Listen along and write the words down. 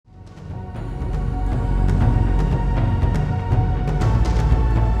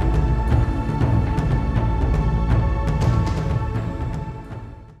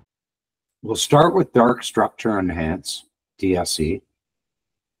We'll start with DarkStructureEnhance, DSE,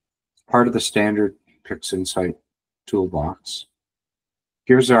 part of the standard PixInsight toolbox.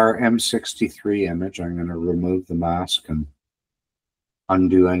 Here's our M63 image. I'm going to remove the mask and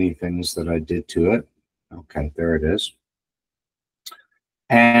undo any things that I did to it. Okay, there it is.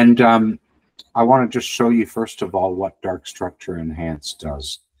 And I want to just show you, first of all, what DarkStructureEnhance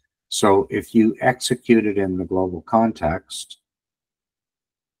does. So if you execute it in the global context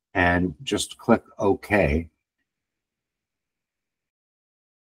and just click OK,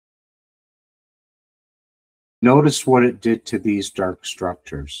 notice what it did to these dark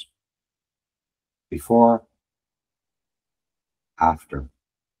structures. Before, after.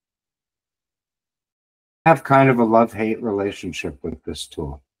 I have kind of a love-hate relationship with this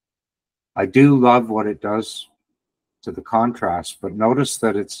tool. I do love what it does to the contrast, but notice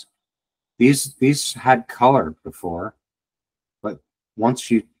that it's these had color before, but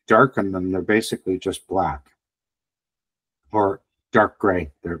once you darken them, they're basically just black or dark gray.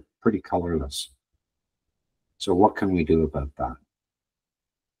 They're pretty colorless. So what can we do about that?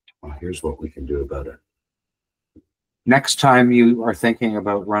 Well, here's what we can do about it. Next time you are thinking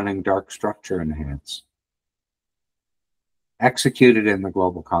about running DarkStructureEnhance, execute it in the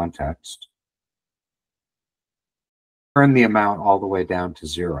global context. Turn the amount all the way down to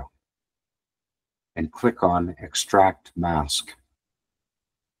 0 and click on Extract Mask.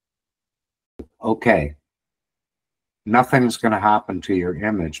 Okay. Nothing's going to happen to your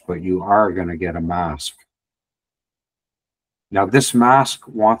image, but you are going to get a mask. Now, this mask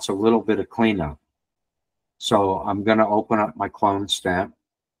wants a little bit of cleanup. So I'm going to open up my clone stamp.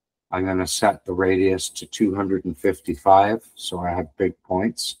 I'm going to set the radius to 255, so I have big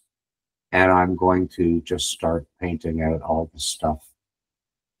points. And I'm going to just start painting out all the stuff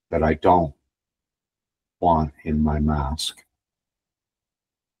that I don't want in my mask.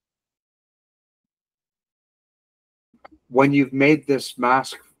 When you've made this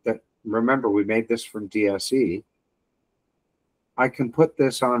mask, remember we made this from DSE, I can put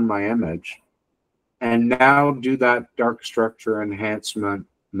this on my image and now do that dark structure enhancement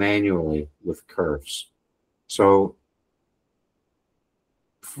manually with curves. So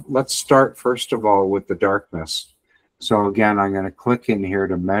let's start first of all with the darkness. So again, I'm going to click in here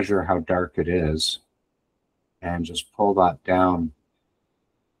to measure how dark it is and just pull that down.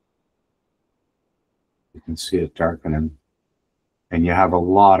 You can see it darkening and you have a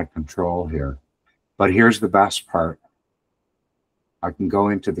lot of control here. But here's the best part. I can go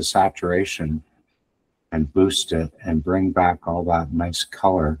into the saturation and boost it and bring back all that nice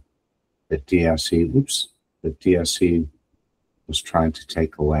color that DSE was trying to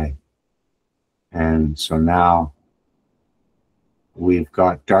take away. And so now we've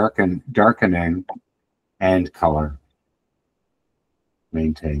got darkening and color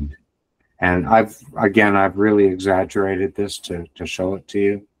maintained. And I've really exaggerated this to show it to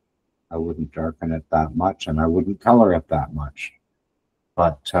you. I wouldn't darken it that much and I wouldn't color it that much.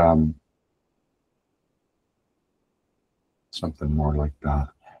 But something more like that.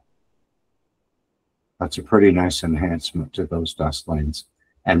 That's a pretty nice enhancement to those dust lanes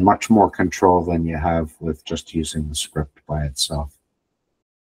and much more control than you have with just using the script by itself.